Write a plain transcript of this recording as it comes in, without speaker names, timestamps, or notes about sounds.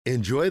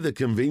Enjoy the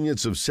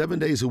convenience of 7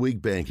 days a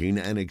week banking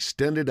and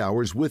extended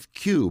hours with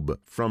Cube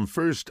from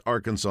First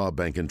Arkansas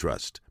Bank and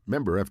Trust.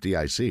 Member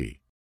FDIC.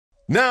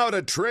 Now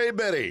to Trey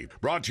Biddy,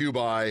 brought to you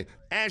by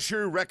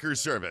Asher Wrecker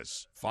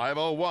Service,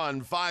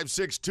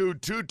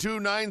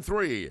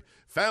 501-562-2293.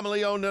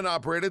 Family owned and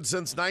operated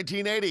since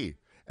 1980.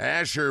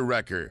 Asher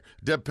Wrecker,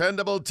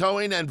 dependable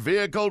towing and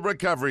vehicle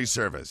recovery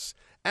service.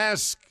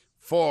 Ask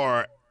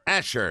for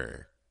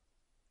Asher.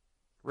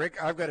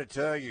 Rick, I've got to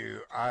tell you,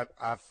 I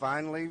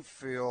finally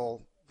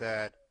feel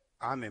that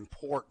I'm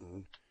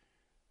important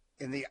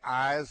in the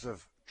eyes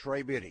of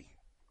Trey Biddy.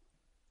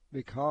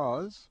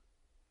 Because?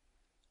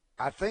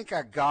 I think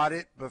I got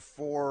it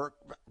before,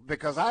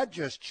 because I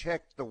just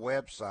checked the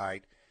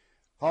website,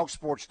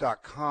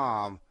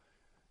 hogsports.com.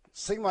 It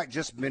seemed like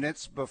just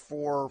minutes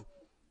before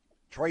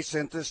Trey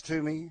sent this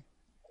to me.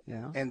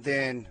 Yeah. And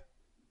then,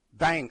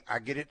 bang, I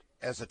get it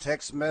as a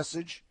text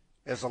message,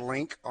 as a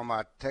link on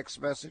my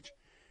text message.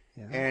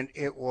 Yeah. And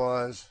it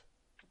was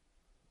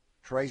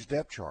Trey's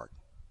depth chart.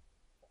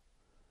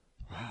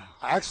 Wow.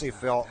 I actually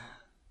felt,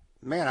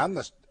 man, I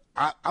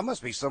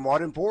must be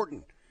somewhat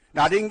important.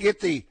 Now, I didn't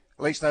get at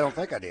least I don't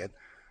think I did.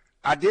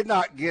 I did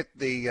not get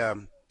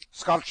the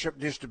scholarship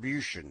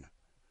distribution.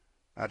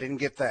 I didn't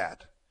get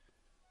that.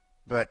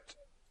 But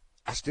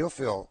I still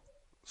feel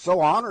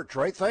so honored,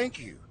 Trey. Thank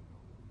you.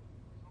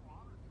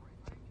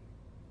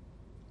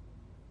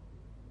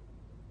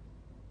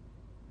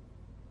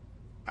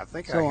 I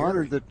think so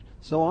honored that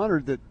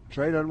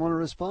Trey doesn't want to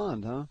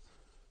respond, huh?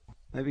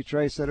 Maybe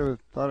Trey thought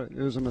it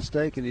was a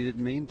mistake and he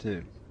didn't mean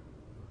to.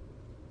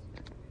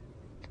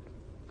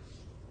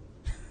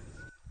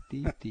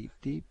 Deep.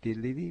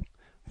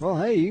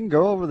 Well, hey, you can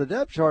go over the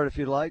depth chart if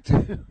you'd like to.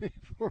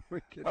 Before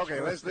we get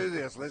okay, let's do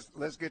this.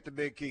 Let's get to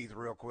Big Keith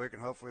real quick,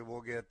 and hopefully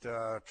we'll get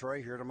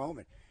Trey here in a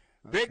moment.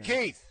 Okay. Big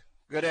Keith,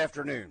 good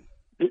afternoon.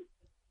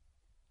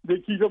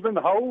 Big Keith up in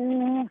the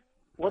hole.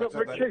 What up,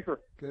 Rick Schaefer?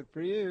 Good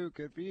for you,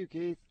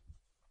 Keith.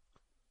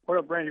 What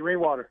up, Randy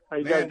Rainwater? How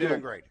you guys doing?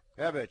 Doing great.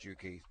 How about you,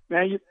 Keith?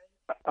 Man,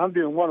 I'm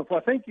doing wonderful.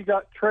 I think you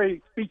got Trey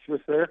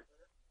speechless there.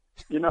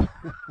 You know.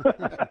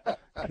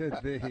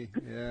 Could be,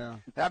 yeah.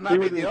 That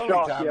might be the only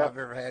time I've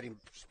ever had him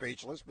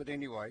speechless, but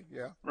anyway,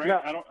 yeah. Randy,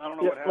 I don't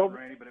know what happened,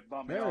 Randy, but it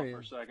bumped me off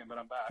for a second, but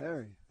I'm back.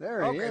 There he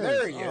is.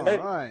 There he is. All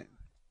right.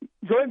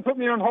 Go ahead and put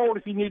me on hold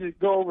if you need to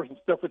go over some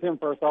stuff with him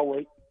first. I'll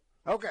wait.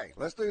 Okay,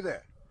 let's do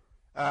that.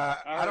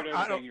 I heard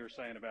everything you were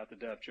saying about the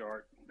depth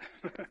chart.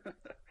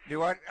 Do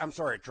what? I'm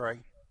sorry, Trey.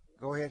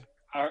 Go ahead.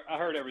 I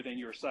heard everything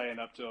you were saying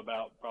up to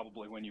about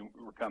probably when you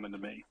were coming to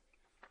me.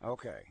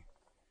 Okay.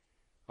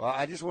 Well,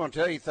 I just want to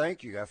tell you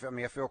thank you. I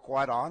feel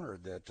quite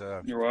honored that.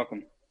 You're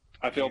welcome.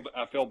 I feel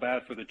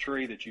bad for the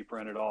tree that you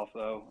printed off,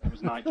 though. It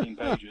was 19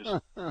 pages.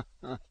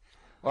 Well,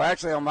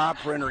 actually, on my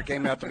printer, it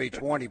came out to be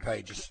 20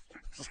 pages.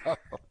 So,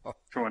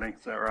 20,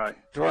 is that right?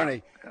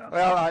 20. Yeah.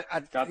 Well, I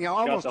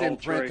almost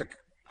didn't print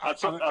I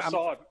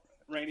saw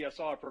Randy, I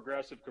saw a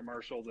Progressive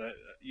commercial that,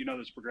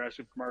 those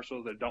Progressive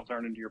commercials that don't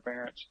turn into your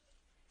parents?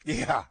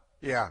 Yeah.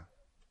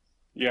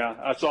 Yeah,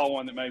 I saw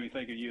one that made me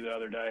think of you the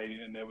other day,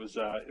 and it was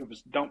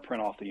don't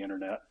print off the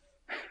internet.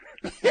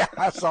 Yeah,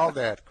 I saw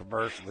that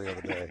commercial the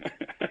other day.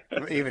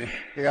 Even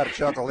you got a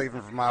chuckle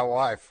even from my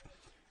wife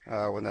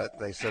when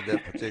they said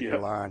that particular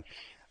line.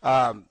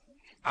 A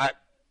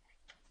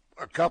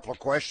couple of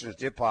questions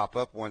did pop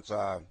up once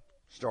I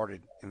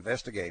started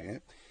investigating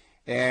it,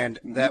 and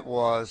that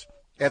was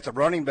at the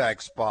running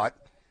back spot,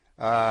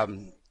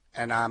 and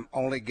I'm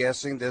only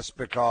guessing this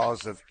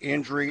because of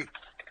injury.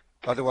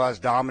 Otherwise,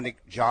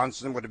 Dominic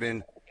Johnson would have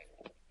been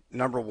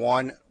number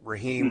one.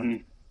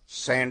 Raheem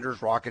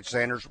Sanders, Rocket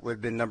Sanders, would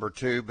have been number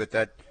two. But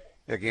that,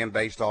 again,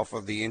 based off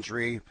of the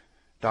injury,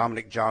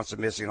 Dominic Johnson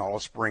missing all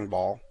of spring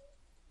ball.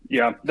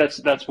 Yeah,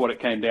 that's what it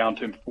came down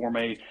to for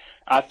me.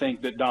 I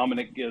think that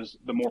Dominic is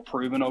the more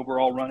proven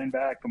overall running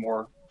back, the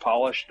more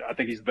polished. I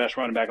think he's the best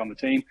running back on the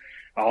team.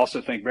 I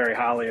also think very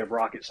highly of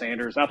Rocket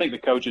Sanders. I think the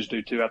coaches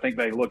do too. I think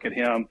they look at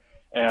him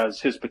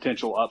as his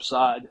potential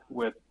upside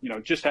with,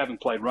 just having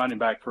played running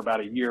back for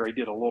about a year. He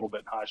did a little bit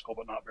in high school,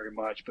 but not very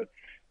much, but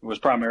it was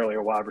primarily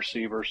a wide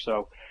receiver.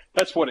 So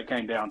that's what it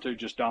came down to,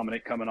 just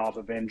Dominic coming off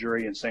of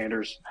injury and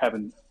Sanders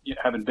having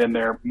been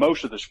there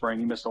most of the spring.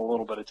 He missed a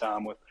little bit of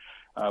time with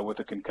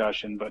a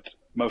concussion, but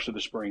most of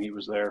the spring he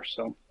was there.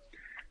 So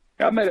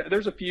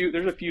there's a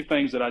few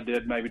things that I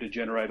did maybe to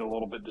generate a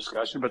little bit of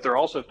discussion, but there are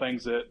also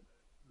things that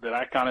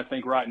I kind of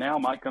think right now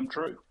might come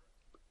true.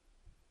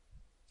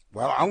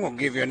 Well, I'm going to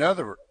give you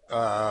another.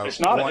 It's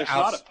not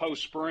a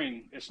post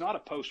spring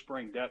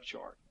depth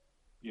chart,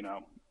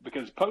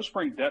 because post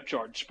spring depth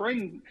chart,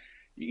 you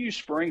use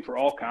spring for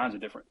all kinds of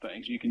different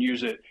things. You can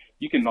use it.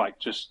 You can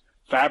just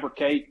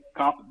fabricate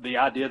the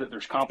idea that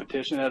there's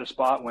competition at a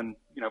spot when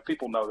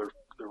people know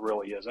there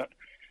really isn't.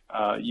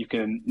 You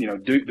can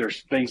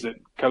there's things that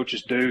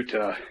coaches do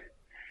to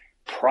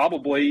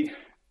probably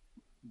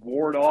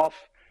ward off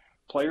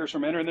players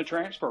from entering the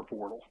transfer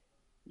portal.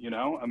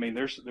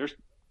 There's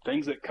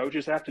things that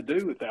coaches have to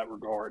do with that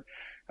regard.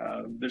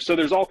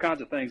 There's all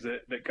kinds of things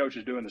that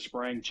coaches do in the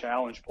spring: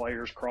 challenge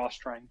players,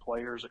 cross-train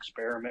players,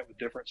 experiment with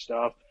different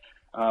stuff.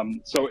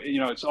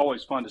 It's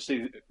always fun to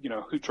see,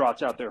 who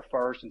trots out there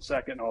first and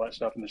second and all that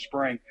stuff in the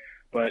spring.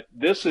 But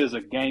this is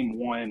a game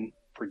one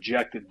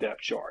projected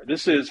depth chart.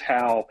 This is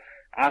how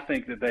I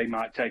think that they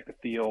might take the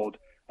field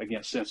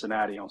against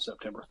Cincinnati on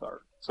September 3rd.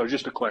 So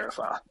just to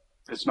clarify,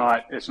 it's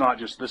not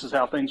just this is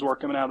how things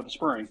work coming out of the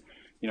spring.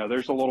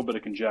 There's a little bit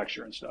of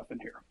conjecture and stuff in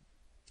here.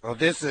 Well,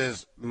 this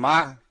is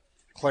my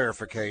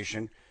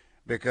clarification,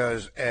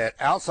 because at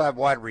outside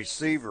wide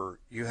receiver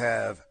you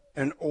have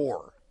an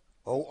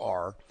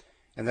O-R,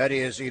 and that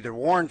is either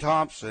Warren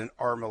Thompson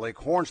or Malik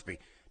Hornsby.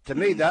 To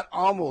me, that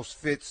almost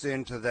fits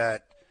into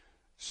that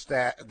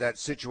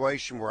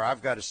situation where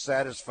I've got to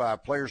satisfy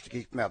players to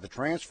keep them out of the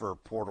transfer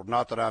portal.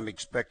 Not that I'm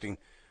expecting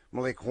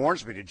Malik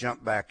Hornsby to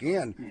jump back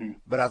in,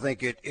 but I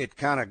think it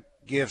kind of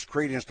gives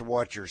credence to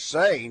what you're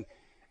saying.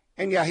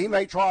 And, yeah, he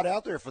may trot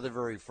out there for the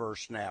very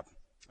first snap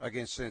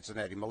against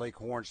Cincinnati, Malik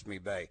Hornsby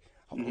may.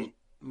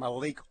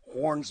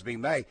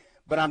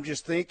 But I'm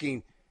just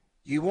thinking,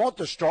 you want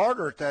the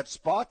starter at that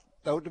spot,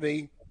 though, to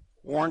be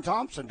Warren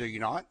Thompson, do you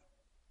not?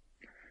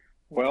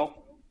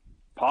 Well,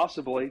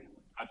 possibly.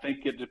 I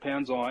think it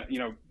depends on,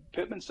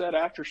 Pittman said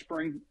after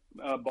spring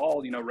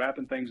ball,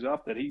 wrapping things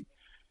up, that he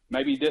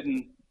maybe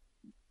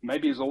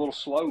is a little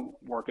slow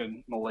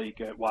working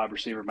Malik at wide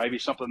receiver, maybe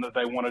something that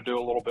they want to do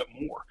a little bit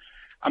more.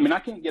 I mean, I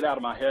can't get out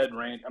of my head,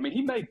 Randy. I mean,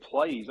 he made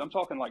plays. I'm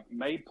talking like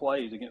made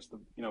plays against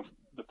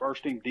the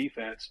first team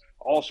defense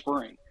all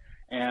spring.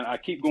 And I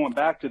keep going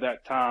back to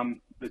that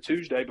time, the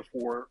Tuesday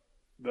before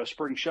the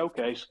spring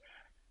showcase,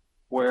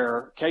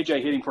 where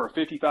KJ hit him for a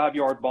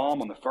 55-yard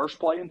bomb on the first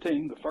play in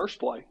team,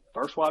 first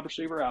wide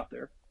receiver out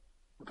there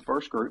with the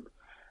first group.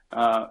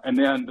 And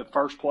then the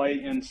first play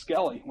in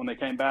Skelly, when they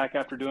came back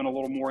after doing a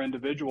little more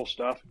individual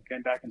stuff,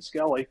 came back in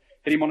Skelly,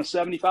 hit him on a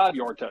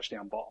 75-yard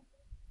touchdown bomb,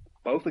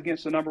 both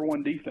against the number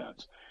one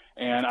defense.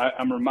 And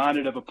I'm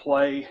reminded of a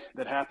play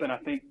that happened, I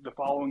think, the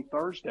following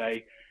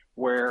Thursday,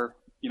 where,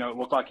 it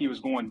looked like he was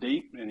going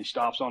deep, and he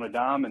stops on a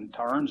dime and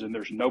turns, and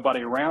there's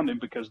nobody around him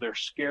because they're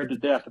scared to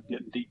death of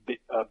getting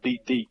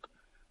beat deep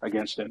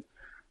against him.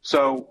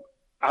 So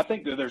I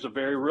think that there's a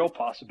very real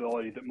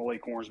possibility that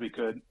Malik Hornsby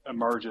could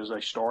emerge as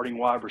a starting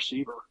wide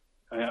receiver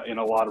in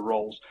a lot of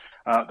roles.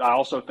 I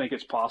also think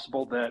it's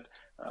possible that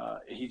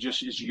he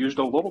just is used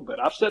a little bit.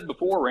 I've said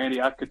before, Randy,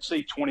 I could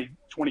see 20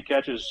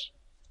 catches,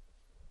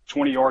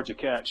 20 yards a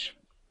catch.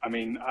 I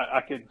mean,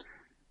 I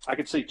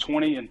could see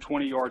 20 and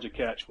 20 yards a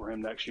catch for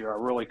him next year. I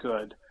really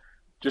could,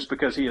 just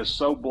because he is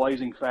so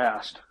blazing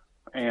fast.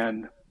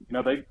 And,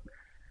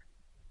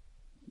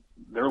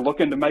 they're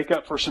looking to make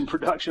up for some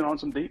production on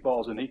some deep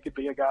balls, and he could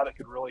be a guy that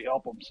could really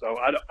help them. So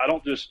I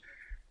don't just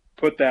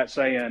put that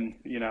saying,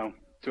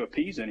 to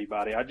appease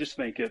anybody. I just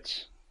think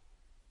it's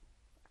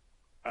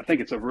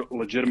a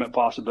legitimate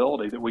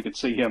possibility that we could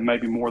see him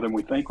maybe more than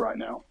we think right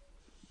now.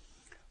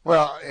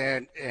 Well,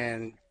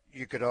 and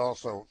you could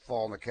also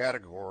fall in the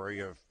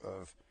category of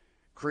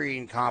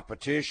creating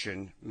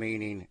competition,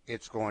 meaning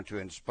it's going to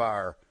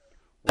inspire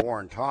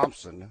Warren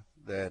Thompson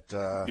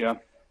that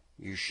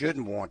you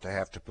shouldn't want to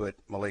have to put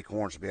Malik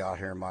Hornsby out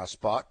here in my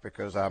spot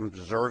because I'm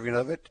deserving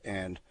of it,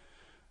 and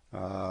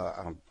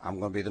I'm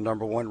going to be the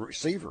number one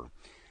receiver.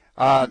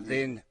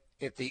 Then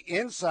at the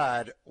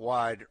inside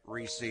wide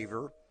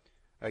receiver,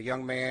 a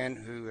young man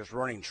who is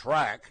running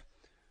track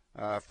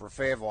for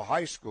Fayetteville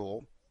High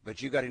School,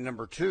 but you got a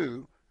number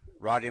two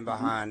right in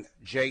behind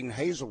Jaden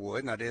Hazelwood,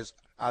 and that is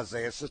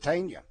Isaiah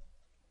Satania.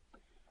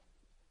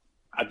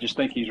 I just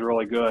think he's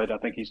really good. I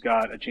think he's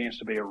got a chance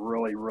to be a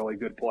really, really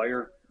good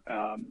player.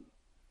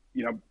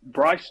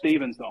 Bryce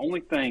Stevens, the only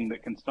thing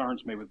that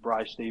concerns me with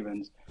Bryce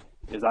Stevens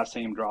is I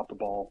see him drop the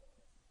ball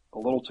a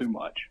little too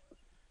much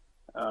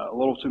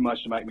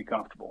to make me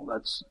comfortable.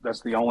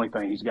 That's the only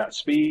thing. He's got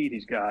speed.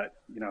 He's got,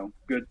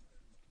 good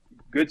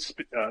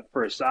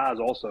for his size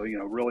also,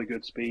 really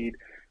good speed,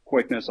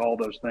 quickness, all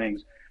those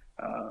things.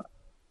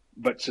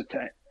 But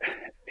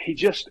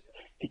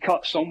he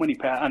caught so many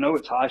passes. I know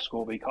it's high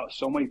school, but he caught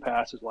so many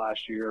passes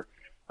last year.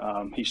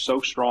 He's so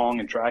strong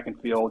in track and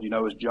field,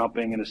 his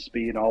jumping and his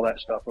speed and all that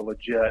stuff are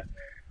legit.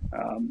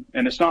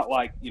 And it's not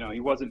like, he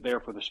wasn't there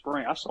for the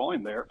spring. I saw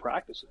him there at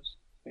practices.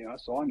 I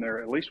saw him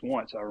there at least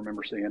once. I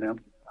remember seeing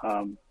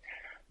him.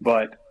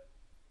 But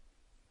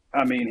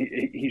I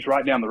mean, he's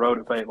right down the road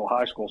at Fayetteville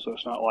High School, so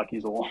it's not like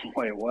he's a long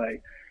way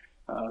away.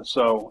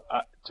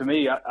 To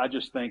me, I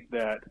just think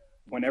that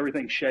when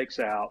everything shakes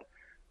out,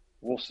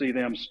 we'll see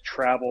them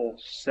travel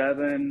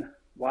 7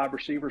 wide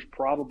receivers,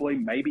 probably,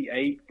 maybe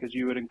 8, because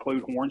you would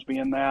include Hornsby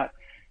in that.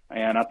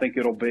 And I think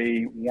it'll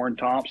be Warren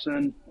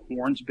Thompson,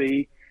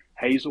 Hornsby,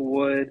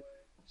 Hazelwood,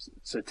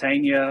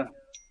 Satania,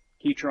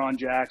 Ketron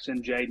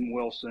Jackson, Jaden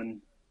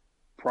Wilson,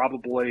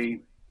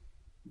 probably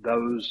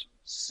those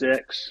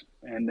 6,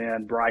 and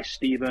then Bryce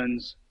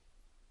Stevens,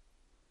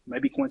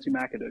 maybe Quincy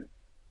McAdoo.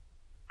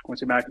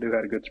 Quincy McAdoo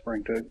had a good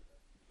spring too.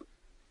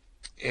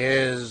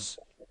 Is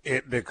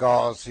it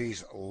because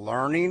he's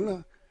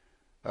learning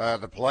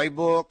the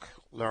playbook,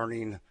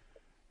 learning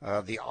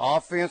the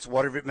offense,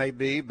 whatever it may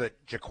be, but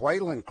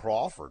Jaquaylin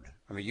Crawford,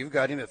 I mean, you've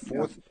got him at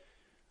fourth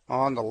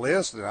on the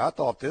list, and I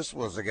thought this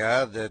was a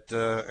guy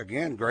that,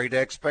 again, great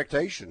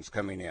expectations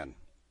coming in.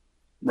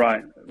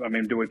 Right. I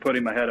mean, do we put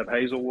him ahead of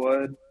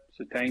Hazelwood,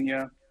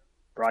 Satania,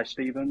 Bryce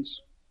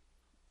Stevens?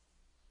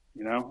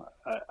 You know,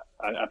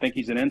 I think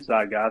he's an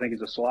inside guy. I think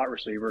he's a slot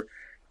receiver.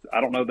 I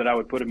don't know that I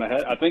would put him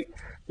ahead. I think,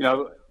 you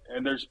know,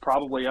 and there's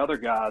probably other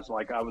guys.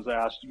 Like I was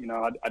asked, you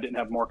know, I didn't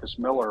have Marcus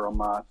Miller on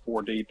my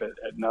 4 deep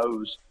at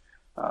nose.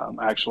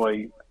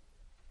 Actually,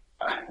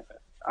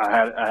 I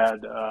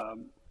had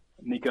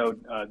Nico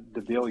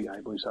Davillier,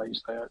 I believe is how you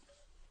say it.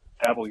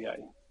 Davillier.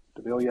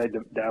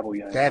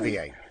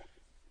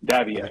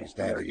 Davier.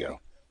 There you go.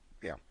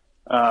 Yeah.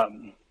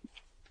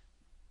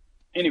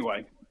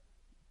 Anyway,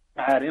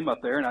 I had him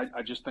up there, and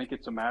I just think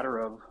it's a matter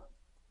of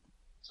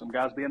some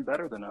guys being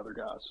better than other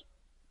guys.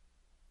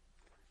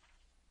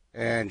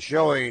 And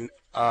showing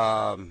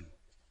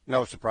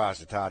no surprise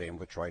to tight end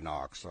with Trey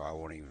Knox, so I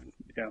won't even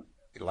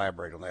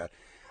elaborate on that.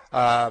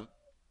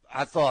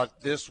 I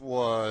thought this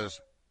was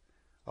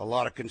a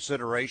lot of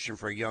consideration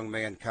for a young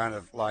man kind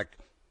of like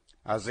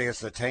Isaiah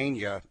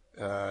Satania,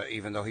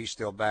 even though he's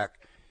still back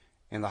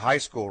in the high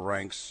school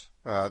ranks.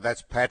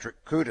 That's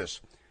Patrick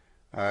Kudus.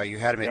 You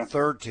had him at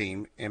third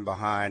team in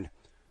behind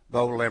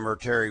Bo Limmer,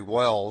 Terry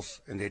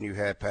Wells, and then you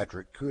had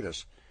Patrick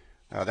Kudus.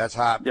 That's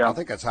high. Yeah. I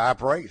think that's high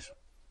praise.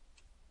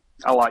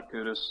 I like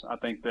Kudus. I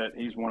think that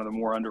he's one of the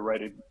more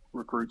underrated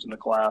recruits in the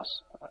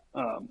class.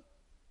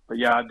 But,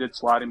 yeah, I did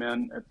slide him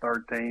in at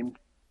third team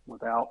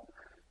without,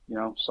 you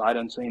know, sight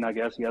unseen, I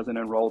guess. He hasn't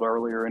enrolled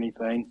early or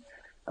anything.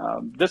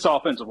 This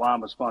offensive line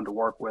was fun to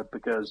work with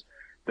because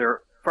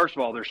first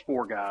of all, there's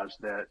 4 guys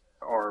that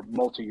are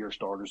multi-year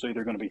starters. They're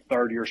either going to be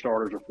third-year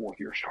starters or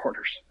fourth-year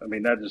starters. I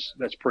mean,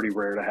 that's pretty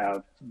rare to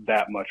have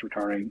that much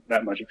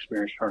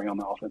experience returning on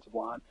the offensive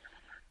line.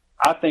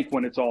 I think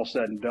when it's all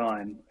said and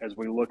done, as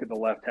we look at the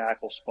left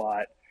tackle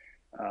spot,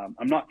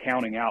 I'm not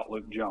counting out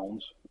Luke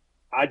Jones.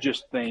 I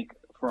just think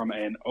from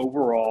an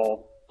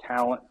overall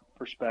talent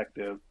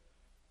perspective,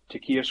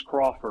 Takias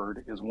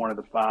Crawford is one of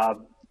the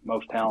 5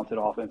 most talented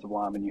offensive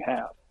linemen you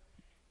have.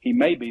 He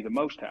may be the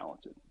most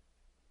talented.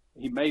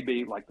 He may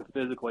be like the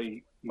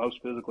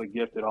most physically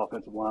gifted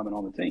offensive lineman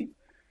on the team.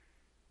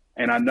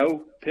 And I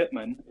know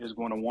Pittman is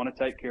going to want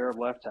to take care of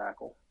left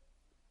tackle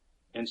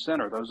and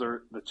center. Those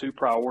are the 2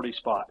 priority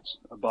spots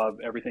above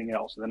everything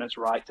else. Then it's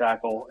right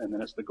tackle, and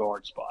then it's the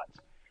guard spots.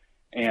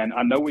 And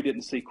I know we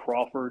didn't see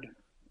Crawford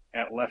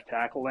at left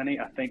tackle any.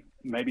 I think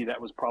maybe that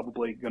was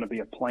probably going to be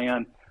a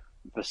plan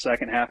the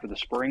second half of the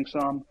spring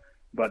some,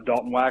 but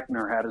Dalton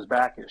Wagner had his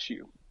back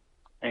issue.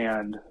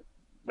 And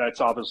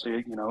that's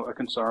obviously, you know, a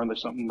concern.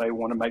 That's something they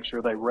want to make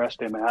sure they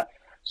rest him at.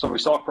 So we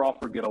saw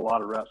Crawford get a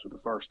lot of reps with the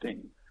first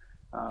team.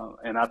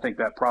 And I think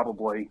that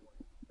probably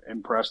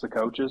impressed the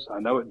coaches. I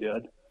know it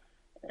did.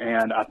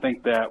 And I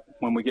think that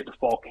when we get to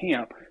fall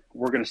camp,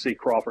 we're going to see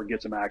Crawford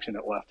get some action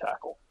at left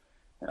tackle,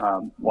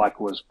 like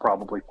was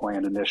probably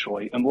planned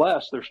initially,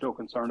 unless they're still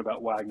concerned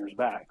about Wagner's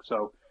back.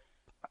 So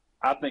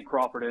I think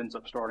Crawford ends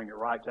up starting at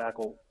right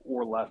tackle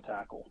or left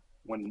tackle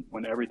when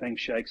everything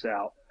shakes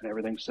out and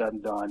everything's said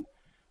and done.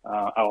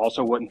 I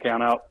also wouldn't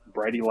count out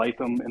Brady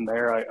Latham in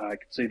there. I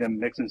could see them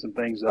mixing some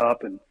things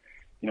up and,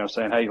 you know,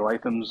 saying, hey,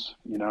 Latham's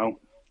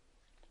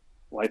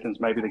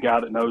maybe the guy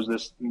that knows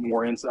this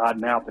more inside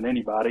and out than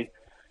anybody.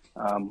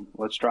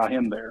 Let's try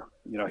him there.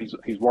 You know,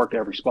 he's worked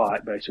every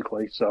spot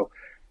basically. So,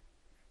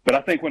 but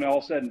I think when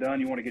all said and done,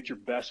 you want to get your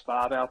best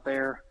 5 out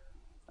there.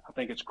 I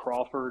think it's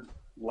Crawford,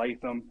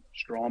 Latham,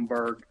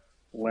 Stromberg,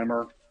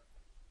 Limmer,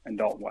 and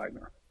Dalton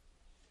Wagner.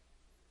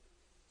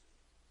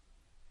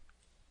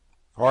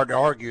 Hard to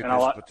argue. And I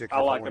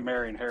like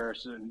Amarian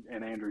Harris and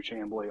Andrew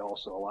Chamblee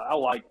also. I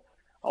like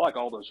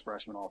all those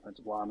freshman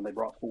offensive linemen. They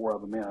brought 4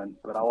 of them in,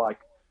 but I like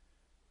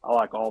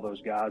all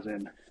those guys.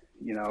 And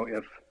you know,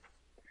 if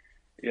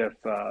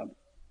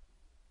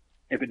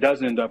it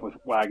does end up with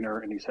Wagner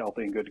and he's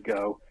healthy and good to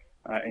go,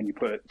 and you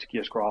put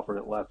Takias Crawford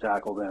at left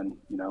tackle, then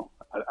you know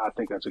I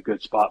think that's a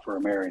good spot for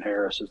Amarian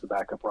Harris as the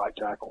backup right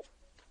tackle.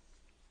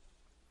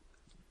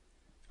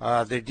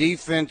 The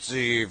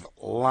defensive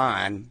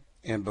line,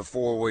 and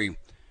before we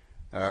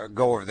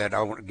go over that,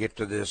 I want to get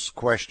to this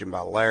question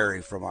by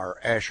Larry from our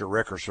Asher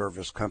Record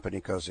Service company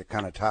because it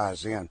kind of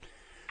ties in.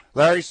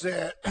 Larry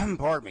said,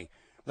 pardon me,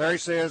 Larry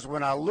says,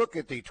 when I look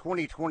at the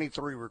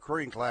 2023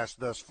 recruiting class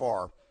thus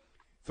far,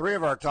 3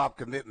 of our top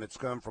commitments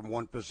come from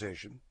one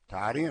position,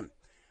 tight end.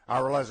 I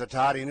realize that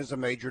tight end is a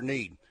major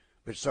need,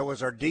 but so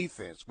is our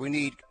defense. We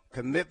need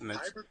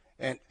commitments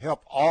and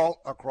help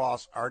all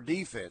across our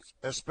defense,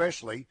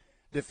 especially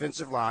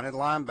defensive line and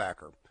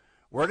linebacker.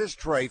 Where does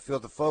Trey feel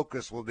the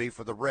focus will be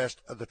for the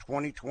rest of the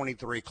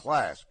 2023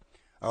 class?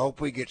 I hope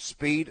we get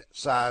speed,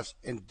 size,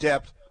 and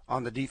depth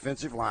on the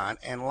defensive line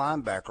and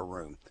linebacker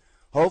room,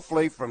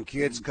 hopefully from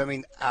kids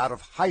coming out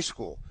of high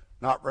school,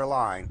 not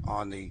relying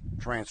on the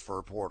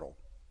transfer portal.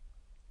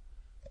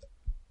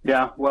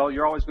 Yeah, well,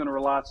 you're always going to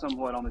rely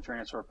somewhat on the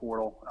transfer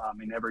portal. I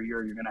mean, every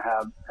year you're going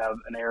to have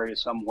an area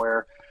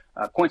somewhere.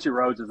 Quincy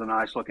Rhodes is a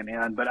nice looking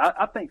end, but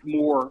I think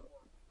more.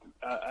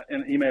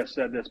 And he may have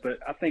said this, but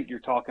I think you're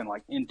talking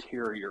like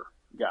interior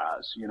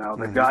guys. You know,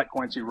 they've got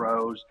Quincy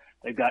Rhodes,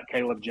 they've got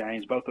Caleb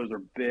James. Both those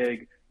are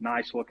big,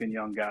 nice looking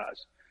young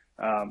guys.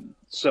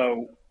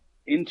 So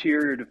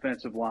interior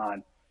defensive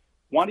line.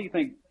 Why do you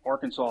think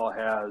Arkansas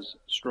has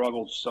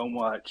struggled so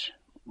much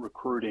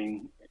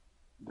recruiting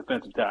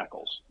defensive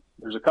tackles?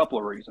 There's a couple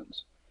of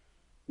reasons.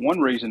 One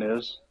reason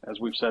is, as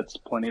we've said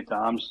plenty of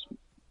times,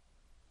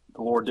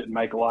 the Lord didn't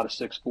make a lot of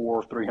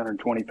 6'4",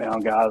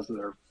 320-pound guys that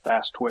are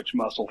fast twitch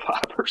muscle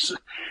fibers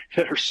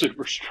that are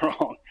super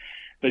strong.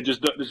 There's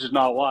just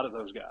not a lot of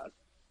those guys.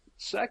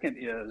 Second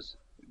is,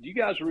 do you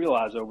guys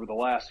realize over the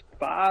last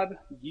 5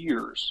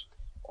 years,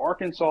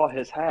 Arkansas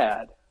has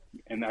had,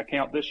 and I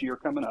count this year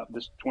coming up,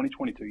 this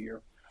 2022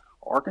 year,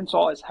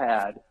 Arkansas has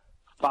had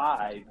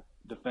 5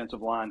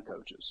 defensive line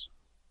coaches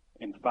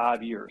in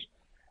 5 years.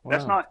 Wow.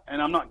 That's not,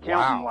 and I'm not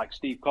counting like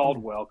Steve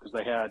Caldwell, because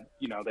they had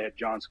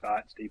John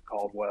Scott and Steve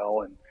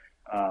Caldwell and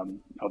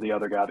the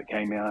other guy that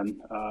came in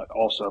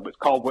also. But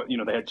Caldwell,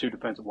 they had 2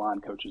 defensive line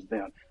coaches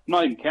then. I'm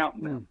not even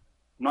counting them.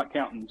 I'm not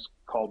counting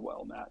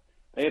Caldwell in that.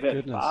 They have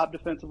had 5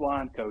 defensive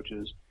line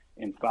coaches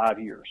in 5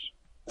 years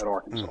at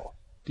Arkansas.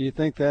 Do you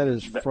think that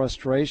is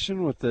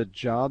frustration with the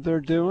job they're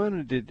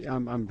doing?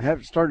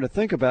 I'm starting to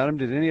think about them.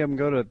 Did any of them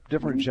go to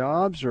different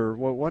jobs, or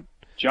what?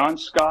 John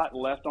Scott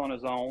left on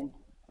his own.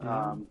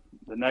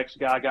 The next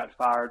guy got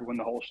fired when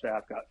the whole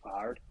staff got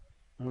fired.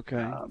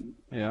 Okay.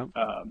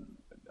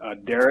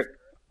 Derek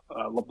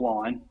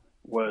LeBlanc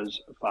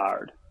was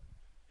fired.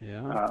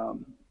 Yeah.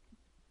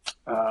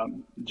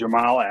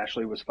 Jamal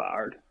Ashley was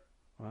fired.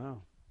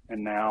 Wow.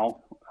 And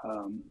now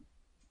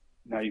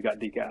you got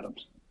Deke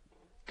Adams.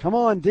 Come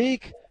on,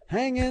 Deke.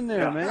 Hang in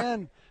there,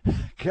 man.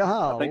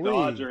 Golly. I think the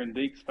odds are in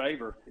Deke's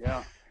favor.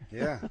 Yeah.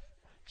 Yeah.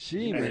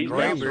 Gee, man, he's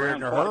bounced around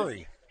in a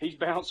hurry. He's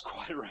bounced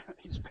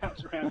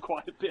around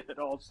quite a bit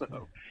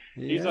also.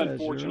 He has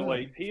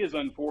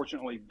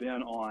unfortunately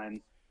been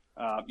on,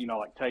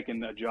 like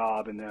taking a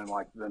job and then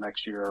like the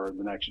next year or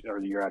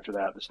the year after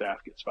that, the staff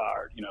gets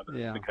fired.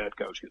 The head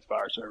coach gets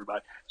fired.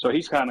 So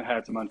he's kind of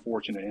had some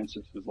unfortunate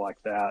instances like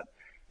that.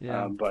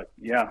 Yeah. But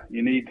yeah,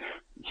 you need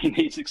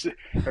success.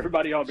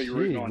 Everybody ought to be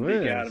rooting on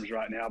Deke Adams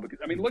right now, because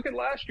look at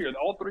last year.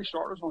 All 3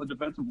 starters on the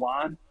defensive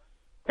line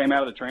came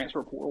out of the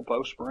transfer portal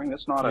post spring.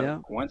 That's not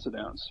a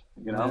coincidence.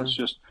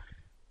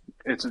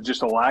 It's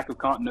just a lack of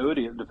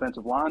continuity at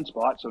defensive line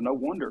spot. So no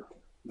wonder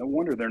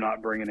they're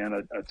not bringing in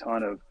a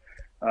ton of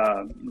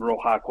real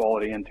high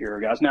quality interior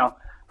guys. Now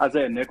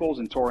Isaiah Nichols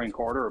and Torian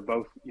Carter are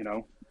both,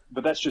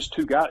 but that's just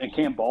 2 guys, and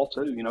Cam Ball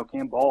too.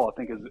 Cam Ball I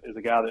think is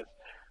a guy that's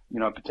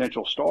a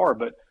potential star.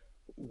 But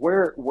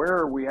where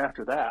are we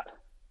after that?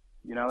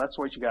 That's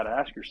what you got to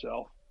ask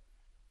yourself.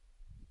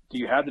 Do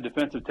you have the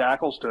defensive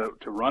tackles to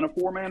run a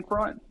 4-man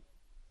front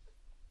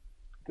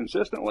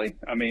consistently?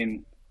 I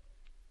named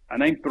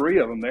 3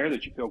 of them there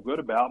that you feel good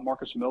about.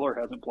 Marcus Miller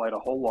hasn't played a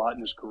whole lot in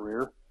his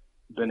career.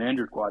 Been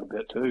injured quite a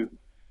bit too.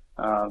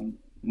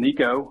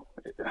 Nico,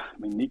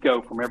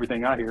 from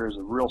everything I hear, is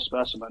a real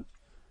specimen.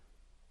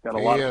 Got a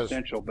lot of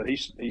potential, but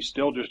he's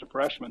still just a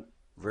freshman.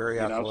 Very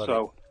athletic.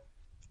 So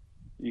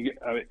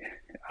I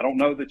don't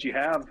know that you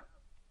have.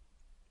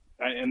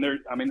 And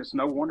it's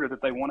no wonder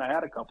that they want to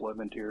add a couple of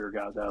interior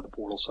guys out of the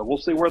portal. So we'll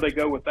see where they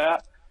go with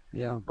that.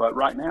 Yeah. But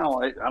right now,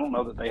 I don't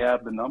know that they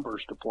have the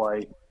numbers to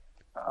play,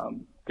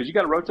 because you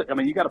got to rotate.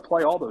 You got to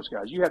play all those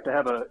guys. You have to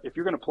have if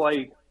you're going to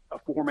play a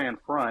 4-man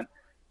front,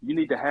 you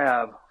need to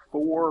have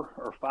 4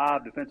 or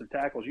 5 defensive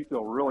tackles you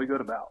feel really good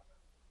about,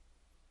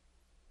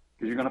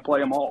 because you're going to play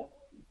them all.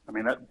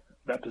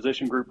 That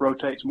position group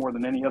rotates more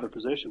than any other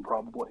position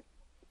probably.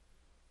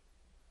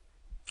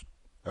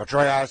 Now,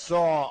 Trey, I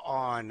saw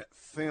on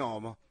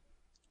film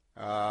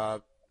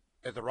at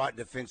the right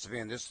defensive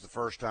end, this is the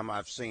first time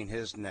I've seen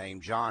his name,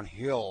 John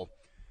Hill.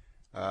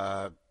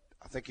 I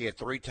think he had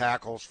 3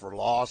 tackles for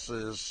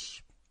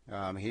losses.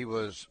 He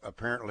was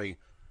apparently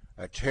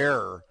a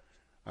terror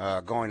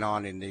going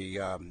on in the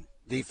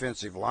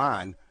defensive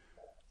line.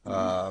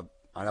 I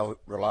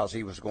realize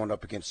he was going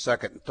up against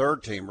second and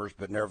third teamers,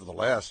 but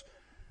nevertheless,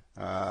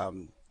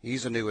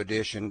 he's a new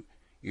addition.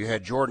 You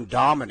had Jordan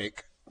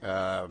Dominic,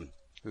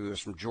 who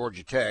is from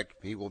Georgia Tech.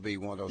 He will be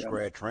one of those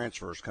grad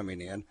transfers coming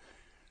in.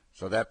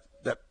 So that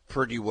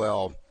pretty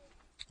well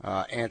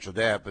answered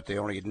that, but the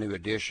only new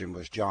addition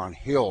was John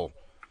Hill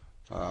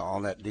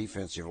on that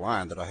defensive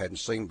line that I hadn't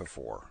seen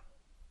before.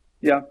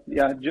 Yeah,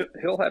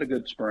 Hill had a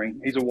good spring.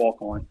 He's a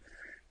walk-on.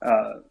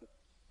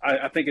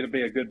 I think it'll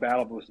be a good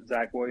battle with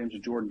Zach Williams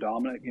and Jordan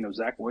Dominic.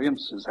 Zach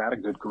Williams has had a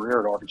good career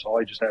at Arkansas.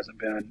 He just hasn't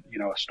been,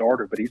 a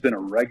starter, but he's been a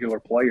regular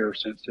player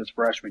since his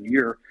freshman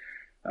year.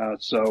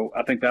 So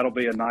I think that'll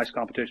be a nice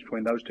competition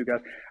between those 2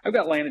 guys. I've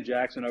got Landon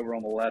Jackson over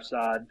on the left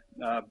side.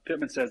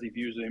 Pittman says he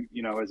views him,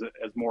 as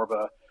more of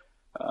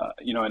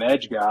an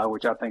edge guy,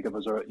 which I think of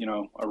as a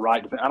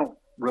right defense. I don't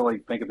really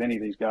think of any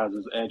of these guys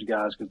as edge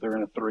guys, because they're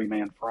in a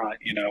 3-man front,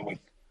 with,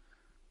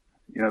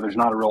 there's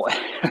not a real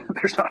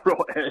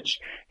edge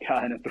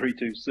guy in a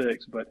 3-2-6.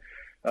 But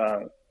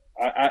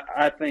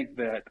I think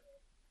that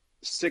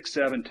 6'7",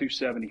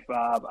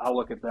 275. I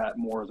look at that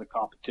more as a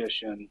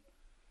competition,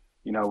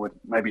 with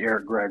maybe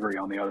Eric Gregory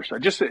on the other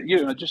side. Just in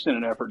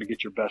an effort to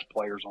get your best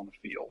players on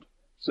the field.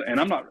 So, and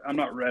I'm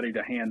not ready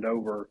to hand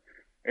over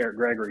Eric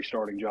Gregory's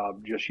starting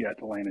job just yet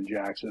to Landon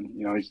Jackson.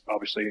 He's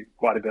obviously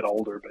quite a bit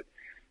older, but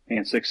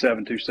and 6'7",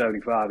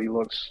 275, he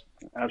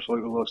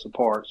absolutely looks the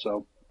part.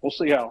 So we'll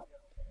see how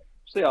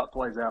it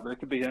plays out. But it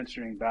could be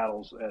interesting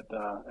battles at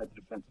the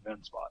defensive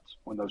end spots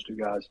when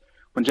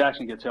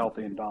Jackson gets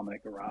healthy and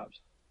Dominic arrives.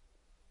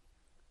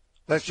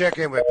 Let's check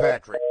in with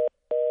Patrick.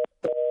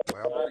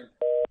 Well,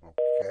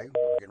 okay,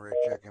 we're getting ready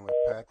to check in with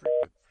Patrick.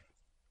 But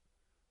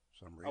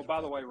for some reason,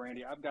 by the way,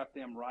 Randy, I've got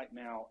them right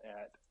now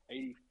at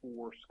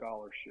 84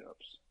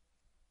 scholarships.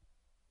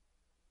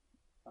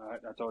 All right,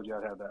 I told you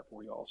I'd have that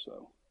for you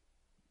also.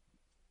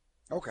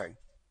 Okay.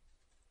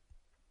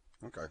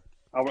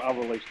 I'll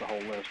release the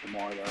whole list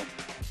tomorrow,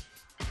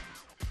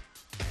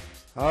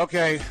 though.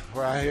 Okay,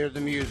 well, I hear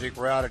the music.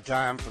 We're out of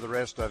time for the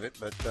rest of it,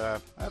 but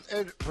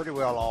it pretty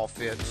well all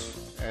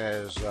fits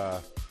as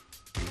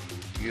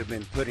you've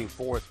been putting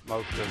forth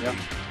most of them.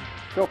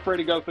 Feel free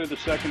to go through the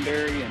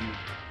secondary and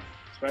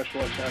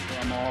specialists after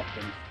I'm off,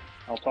 and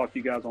I'll talk to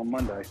you guys on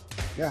Monday.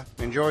 Yeah,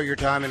 enjoy your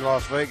time in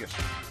Las Vegas.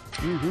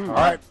 Mm-hmm. All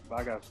right.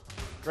 Bye, guys.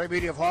 Trey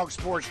Biddy of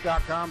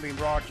hogsports.com being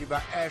brought to you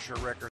by Asher Records.